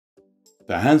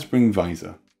The Handspring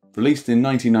Visor. Released in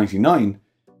 1999,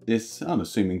 this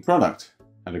unassuming product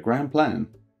had a grand plan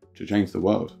to change the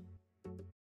world.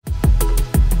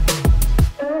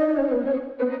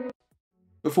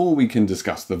 Before we can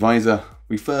discuss the visor,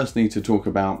 we first need to talk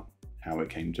about how it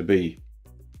came to be.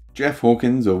 Jeff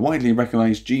Hawkins, a widely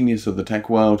recognised genius of the tech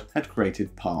world, had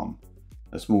created Palm,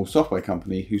 a small software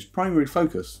company whose primary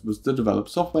focus was to develop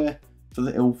software for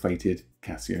the ill-fated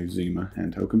Casio Zoomer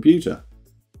handheld computer.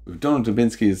 With Donald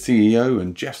Dubinsky as CEO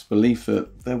and Jeff's belief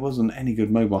that there wasn't any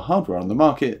good mobile hardware on the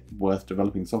market worth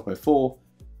developing software for,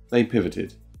 they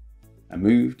pivoted and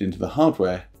moved into the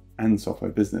hardware and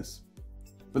software business.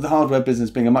 With the hardware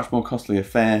business being a much more costly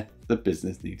affair, the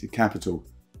business needed capital,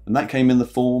 and that came in the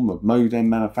form of modem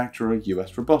manufacturer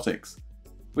US Robotics,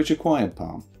 which acquired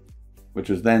Palm, which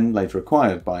was then later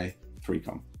acquired by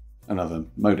 3Com, another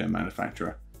modem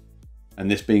manufacturer.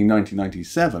 And this being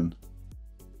 1997,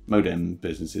 modem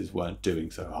businesses weren't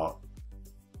doing so hot.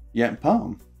 Yet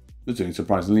Palm was doing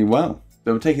surprisingly well.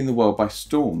 They were taking the world by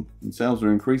storm and sales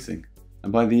were increasing,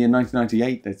 and by the year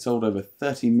 1998 they'd sold over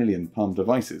 30 million Palm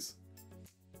devices.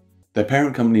 Their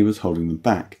parent company was holding them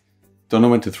back. Donna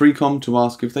went to 3Com to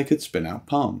ask if they could spin out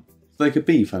Palm, so they could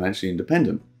be financially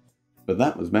independent, but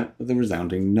that was met with a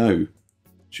resounding no.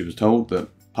 She was told that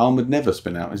Palm would never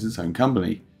spin out as its own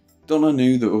company. Donna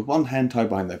knew that with one hand tied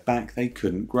behind their back they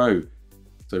couldn't grow,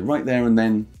 so right there and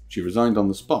then she resigned on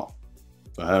the spot,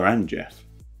 for her and Jeff.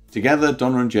 Together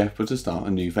Donna and Jeff were to start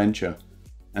a new venture,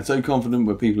 and so confident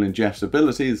were people in Jeff's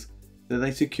abilities that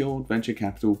they secured venture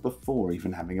capital before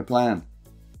even having a plan.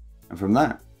 And from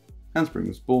that, Handspring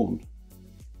was born.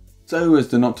 So as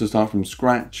to not to start from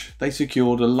scratch, they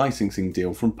secured a licensing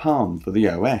deal from Palm for the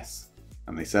OS,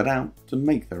 and they set out to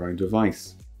make their own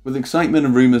device. With excitement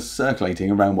and rumours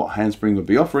circulating around what Handspring would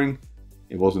be offering,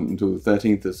 it wasn't until the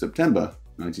 13th of September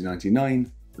 1999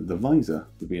 that the visor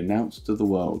would be announced to the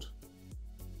world.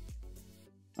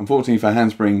 Unfortunately for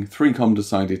Handspring, 3Com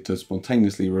decided to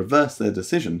spontaneously reverse their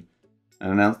decision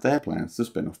and announce their plans to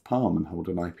spin off Palm and hold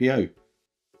an IPO.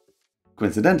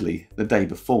 Coincidentally, the day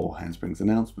before Handspring's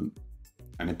announcement.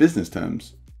 And in business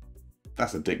terms,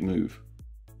 that's a dick move.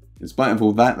 In spite of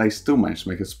all that, they still managed to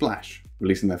make a splash,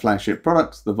 releasing their flagship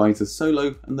products, the Visor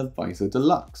Solo and the Visor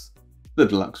Deluxe. The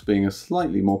Deluxe being a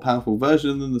slightly more powerful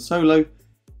version than the Solo,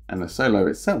 and the Solo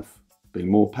itself being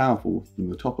more powerful than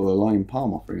the top-of-the-line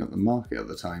Palm offering at the market at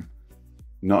the time.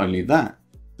 Not only that,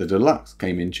 the Deluxe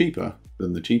came in cheaper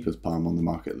than the cheapest Palm on the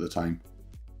market at the time.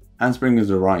 Handspring has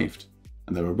arrived,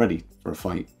 and they were ready for a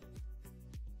fight.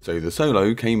 So the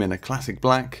Solo came in a classic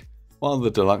black, while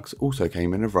the Deluxe also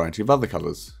came in a variety of other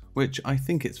colours, which I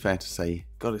think it's fair to say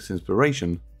got its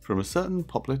inspiration from a certain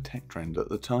popular tech trend at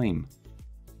the time.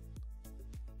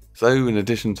 So in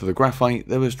addition to the graphite,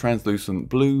 there was translucent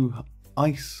blue,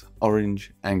 ice,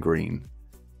 orange and green.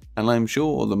 And I'm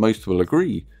sure that most will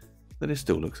agree that it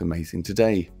still looks amazing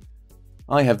today.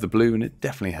 I have the blue and it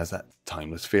definitely has that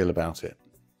timeless feel about it.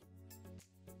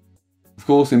 Of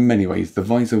course, in many ways the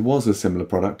visor was a similar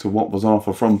product to what was on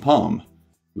offer from Palm,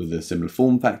 with a similar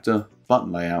form factor,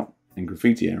 button layout and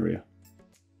graffiti area.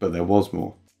 But there was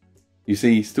more. You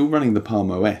see, still running the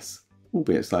Palm OS,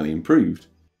 albeit slightly improved,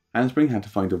 Handspring had to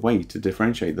find a way to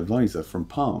differentiate the visor from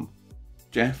Palm.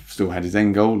 Jeff still had his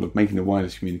end goal of making a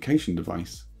wireless communication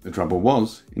device. The trouble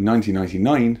was, in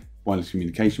 1999, wireless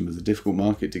communication was a difficult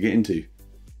market to get into.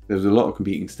 There was a lot of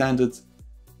competing standards,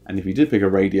 and if you did pick a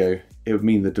radio, it would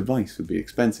mean the device would be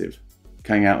expensive,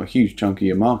 cutting out a huge chunk of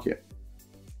your market.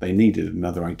 They needed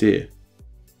another idea,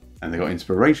 and they got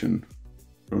inspiration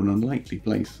from an unlikely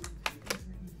place.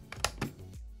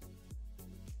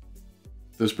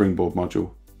 The Springboard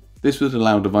module. This would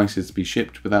allow devices to be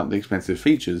shipped without the expensive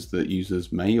features that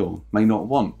users may or may not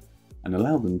want, and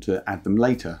allow them to add them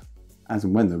later, as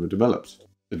and when they were developed.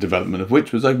 The development of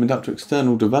which was opened up to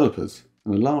external developers,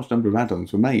 and a large number of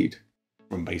add-ons were made,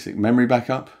 from basic memory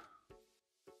backup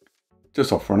to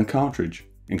software on a cartridge,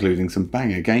 including some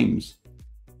banger games.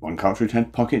 One cartridge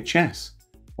had Pocket Chess,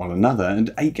 while another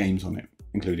had 8 games on it,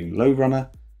 including Low Runner,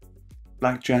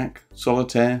 Blackjack,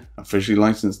 Solitaire, officially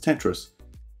licensed Tetris,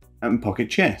 and Pocket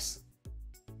Chess,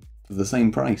 for the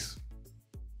same price.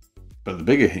 But the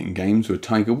bigger hitting games were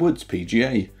Tiger Woods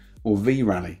PGA or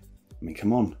V-Rally. I mean,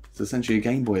 come on, it's essentially a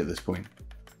Game Boy at this point.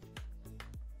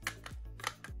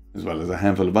 As well as a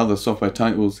handful of other software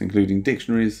titles, including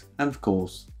dictionaries and, of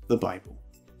course, the Bible.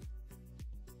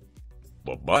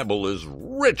 The Bible is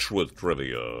rich with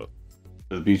trivia.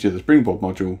 But the beauty of the Springboard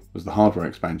module was the hardware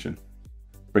expansion,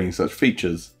 bringing such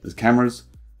features as cameras,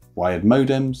 wired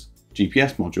modems,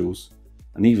 GPS modules,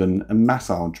 and even a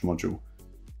massage module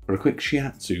for a quick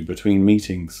shiatsu between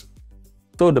meetings.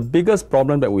 So the biggest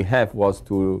problem that we have was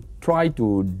to try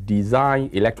to design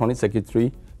electronic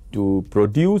circuitry to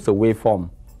produce a waveform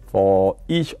for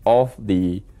each of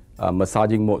the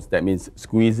massaging modes. That means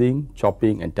squeezing,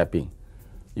 chopping, and tapping.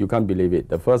 You can't believe it.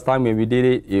 The first time when we did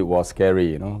it, it was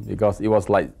scary, because it was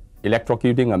like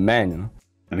electrocuting a man.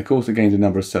 And of course it gained a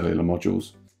number of cellular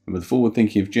modules. And with the forward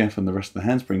thinking of Jeff and the rest of the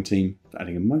Handspring team for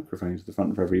adding a microphone to the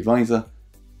front of every visor,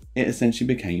 it essentially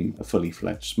became a fully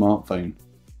fledged smartphone.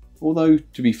 Although,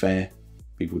 to be fair,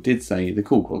 people did say the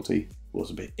call quality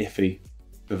was a bit iffy.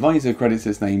 The visor credits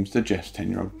its names to Jeff's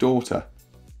 10-year-old daughter,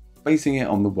 basing it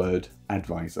on the word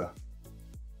advisor.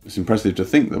 It's impressive to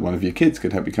think that one of your kids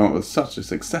could help you come up with such a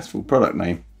successful product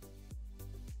name.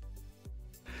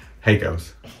 Hey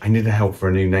girls, I need a help for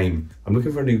a new name. I'm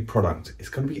looking for a new product. It's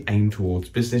going to be aimed towards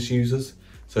business users.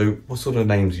 So what sort of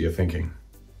names are you thinking?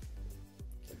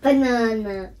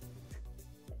 Banana.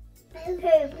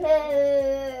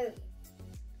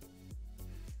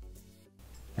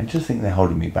 I just think they're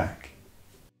holding me back.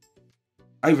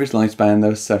 Over its lifespan,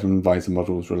 there were 7 visor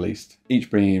models released, each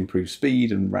bringing improved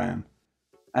speed and RAM,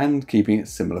 and keeping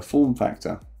its similar form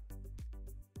factor.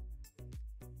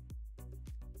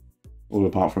 All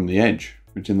apart from the Edge,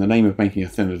 which in the name of making a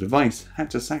thinner device, had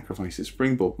to sacrifice its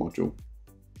springboard module.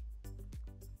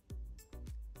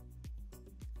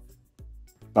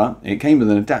 But it came with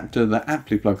an adapter that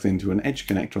aptly plugs into an Edge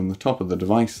connector on the top of the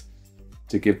device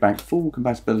to give back full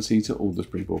compatibility to all the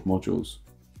springboard modules.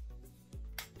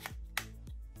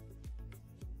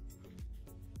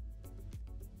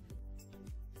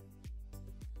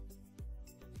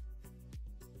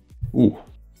 Ooh,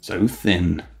 so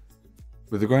thin.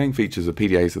 With the growing features of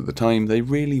PDAs at the time, they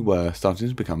really were starting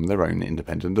to become their own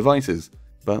independent devices,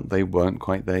 but they weren't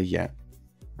quite there yet,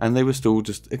 and they were still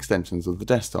just extensions of the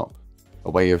desktop,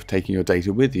 a way of taking your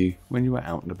data with you when you were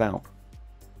out and about.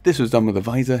 This was done with a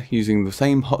visor using the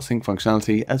same hot sync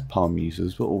functionality as Palm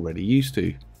users were already used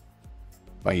to.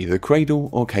 By either cradle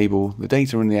or cable, the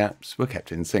data and the apps were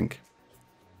kept in sync.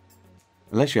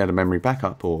 Unless you had a memory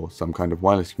backup or some kind of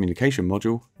wireless communication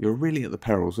module, you're really at the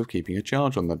perils of keeping a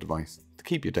charge on the device to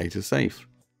keep your data safe.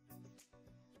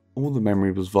 All the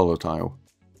memory was volatile,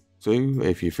 so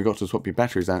if you forgot to swap your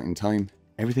batteries out in time,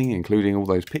 everything including all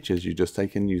those pictures you'd just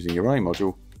taken using your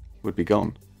iModule would be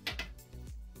gone.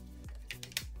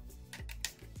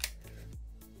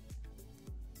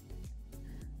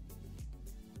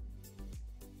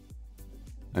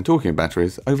 And talking of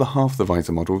batteries, over half the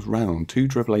visor models ran on 2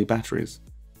 AAA batteries,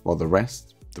 while the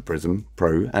rest, the Prism,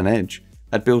 Pro and Edge,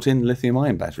 had built-in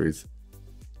lithium-ion batteries.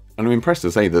 And I'm impressed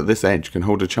to say that this Edge can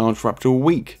hold a charge for up to a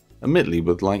week, admittedly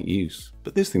with light use,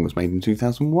 but this thing was made in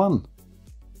 2001.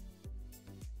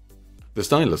 The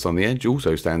stylus on the Edge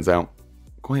also stands out,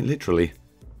 quite literally,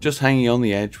 just hanging on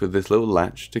the edge with this little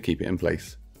latch to keep it in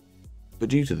place. But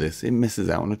due to this, it misses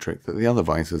out on a trick that the other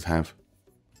visors have.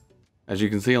 As you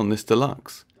can see on this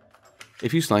Deluxe,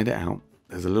 if you slide it out,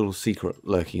 there's a little secret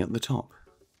lurking at the top.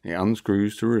 It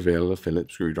unscrews to reveal a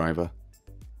Phillips screwdriver,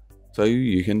 so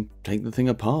you can take the thing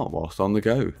apart whilst on the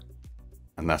go.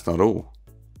 And that's not all.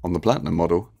 On the Platinum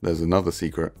model, there's another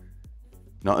secret.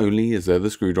 Not only is there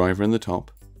the screwdriver in the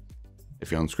top,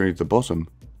 if you unscrew the bottom,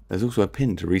 there's also a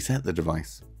pin to reset the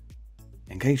device,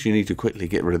 in case you need to quickly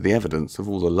get rid of the evidence of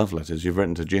all the love letters you've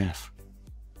written to Jeff.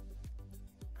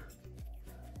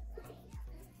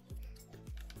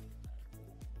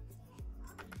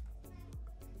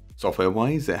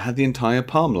 Software-wise, it had the entire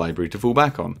Palm library to fall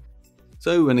back on,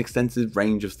 so an extensive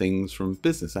range of things from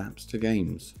business apps to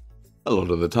games. A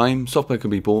lot of the time, software can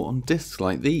be bought on discs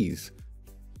like these.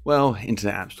 Well,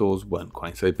 internet app stores weren't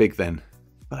quite so big then,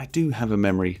 but I do have a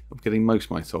memory of getting most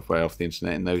of my software off the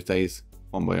internet in those days,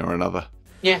 one way or another.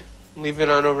 Yeah, leave it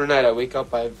on overnight. I wake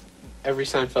up, I have every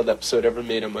Seinfeld episode ever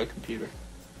made on my computer.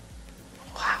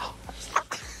 Wow.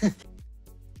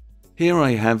 Here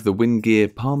I have the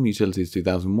WinGear Palm Utilities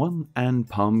 2001 and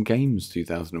Palm Games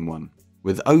 2001,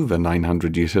 with over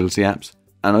 900 utility apps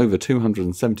and over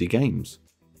 270 games.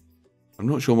 I'm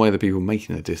not sure why the people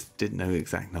making the disc didn't know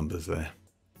exact numbers there.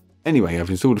 Anyway,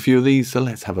 I've installed a few of these, so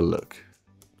let's have a look.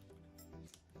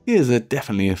 Here's a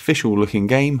definitely official looking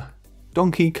game,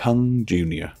 Donkey Kong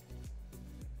Jr.,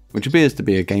 which appears to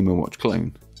be a Game & Watch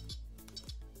clone.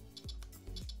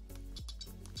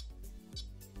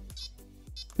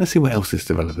 Let's see what else this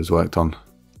developer's worked on.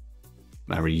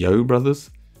 Mario Brothers,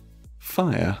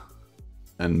 Fire,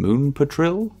 and Moon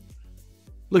Patrol?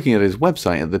 Looking at his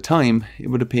website at the time, it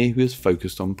would appear he was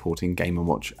focused on porting Game &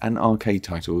 Watch and arcade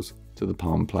titles to the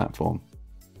Palm platform.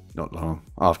 Not long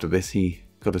after this, he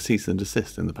got a cease and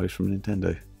desist in the post from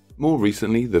Nintendo. More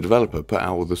recently, the developer put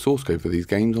out all the source code for these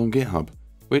games on GitHub,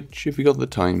 which, if you got the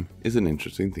time, is an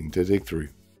interesting thing to dig through.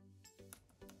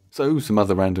 So, some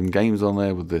other random games on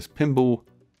there with this pinball,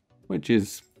 which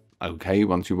is okay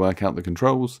once you work out the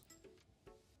controls.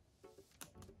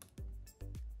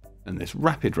 And this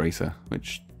Rapid Racer,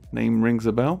 which name rings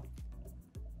a bell?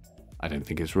 I don't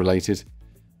think it's related.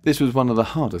 This was one of the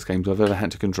hardest games I've ever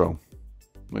had to control,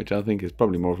 which I think is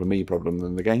probably more of a me problem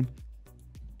than the game.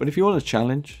 But if you want a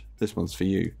challenge, this one's for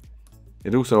you.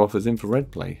 It also offers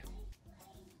infrared play.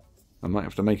 I might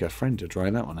have to make a friend to try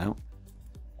that one out.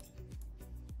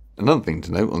 Another thing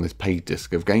to note on this paid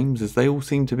disc of games is they all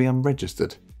seem to be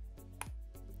unregistered.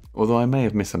 Although I may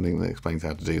have missed something that explains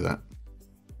how to do that.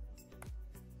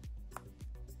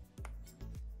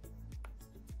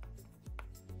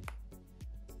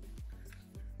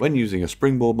 When using a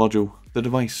springboard module, the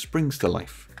device springs to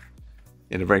life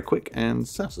in a very quick and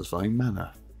satisfying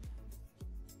manner.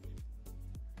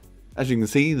 As you can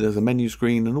see, there's a menu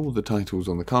screen and all the titles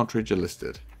on the cartridge are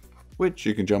listed, which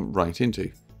you can jump right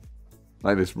into.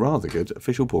 Like this rather good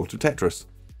official port of Tetris,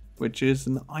 which is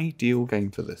an ideal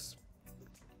game for this.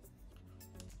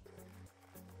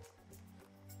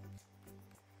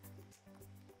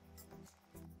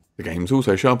 The games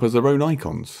also show up as their own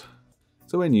icons,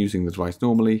 so when using the device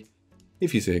normally,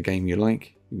 if you see a game you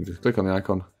like, you can just click on the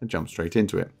icon and jump straight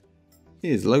into it.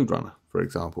 Here's Load Runner, for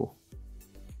example.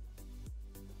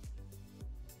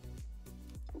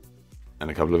 And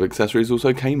a couple of accessories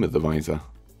also came with the visor,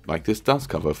 like this dust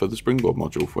cover for the springboard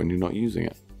module for when you're not using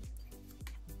it.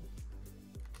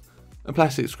 A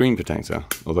plastic screen protector,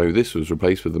 although this was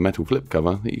replaced with the metal flip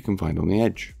cover that you can find on the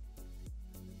edge.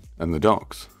 And the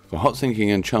docks, for hot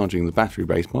sinking and charging the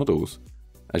battery-based models.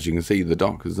 As you can see, the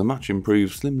dock has a much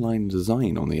improved slimline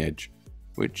design on the edge,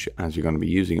 which, as you're going to be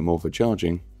using it more for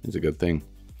charging, is a good thing.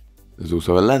 There's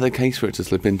also a leather case for it to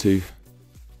slip into,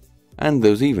 and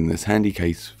there's even this handy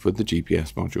case for the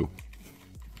GPS module.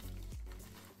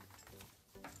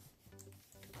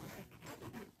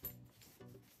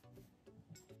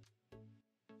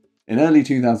 In early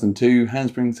 2002,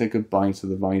 Handspring said goodbye to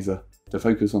the visor to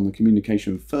focus on the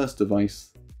communication first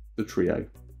device, the Trio.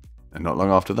 And not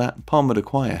long after that, Palm would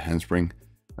acquire Handspring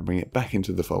and bring it back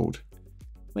into the fold,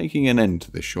 making an end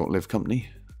to this short-lived company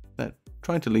that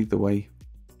tried to lead the way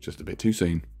just a bit too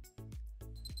soon.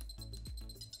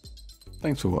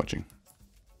 Thanks for watching.